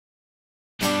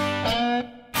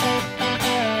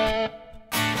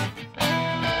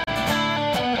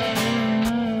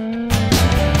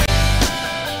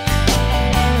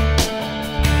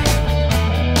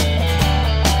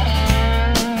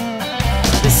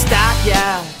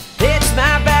stockyard, it's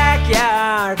my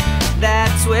backyard.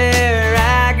 That's where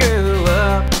I grew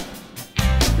up.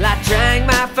 I drank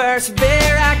my first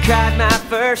beer, I cried my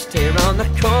first tear on the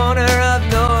corner of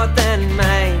North and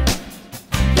Main.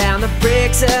 Down the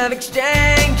bricks of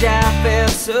Exchange, I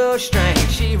felt so strange.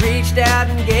 She reached out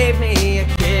and gave me a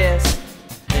kiss.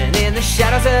 And in the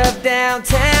shadows of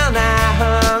downtown, I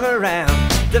hung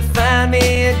around to find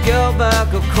me a gold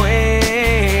buckle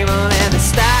queen. Well, in the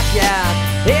stockyard,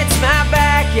 it's my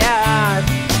backyard.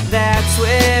 That's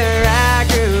where I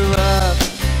grew up.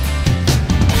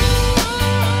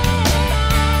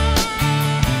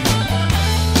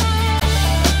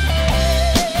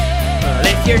 Well,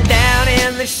 if you're down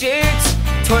in the chutes,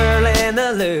 twirling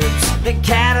the loops, then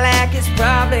Cadillac is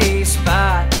probably a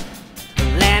spot.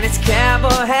 And it's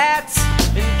cowboy hats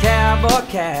and cowboy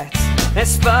cats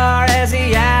as far as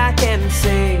the eye can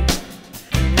see.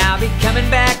 And I'll be coming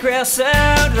back real soon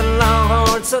to the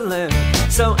Longhorn Saloon,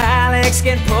 so Alex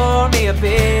can pour me a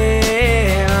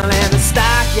beer. And the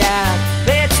stockyard,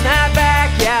 it's my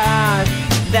backyard.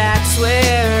 That's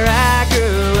where I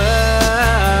grew up.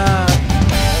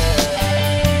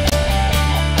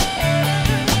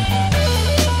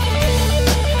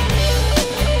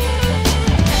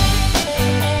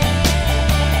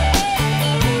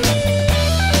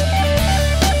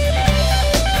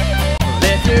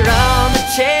 You're on the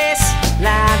chase,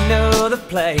 I know the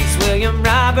place. William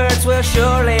Roberts will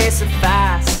surely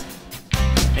suffice.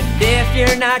 And if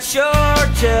you're not sure,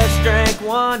 just drink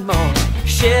one more.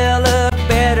 She'll look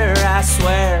better, I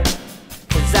swear.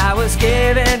 'Cause I was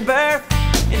given birth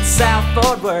in South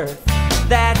Fort Worth.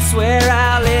 That's where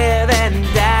I live and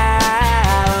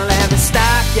die. And the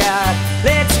stockyard,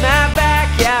 it's my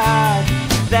backyard.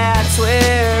 That's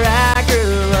where I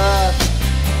grew up.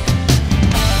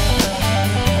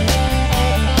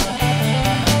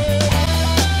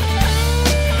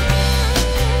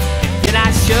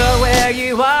 Sure where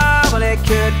you are, well it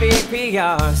could be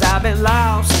PRs. I've been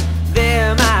lost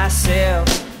there myself.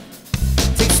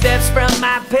 2 steps from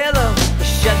my pillow, the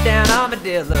shut down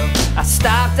armadillo. I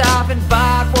stopped off and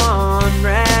bought one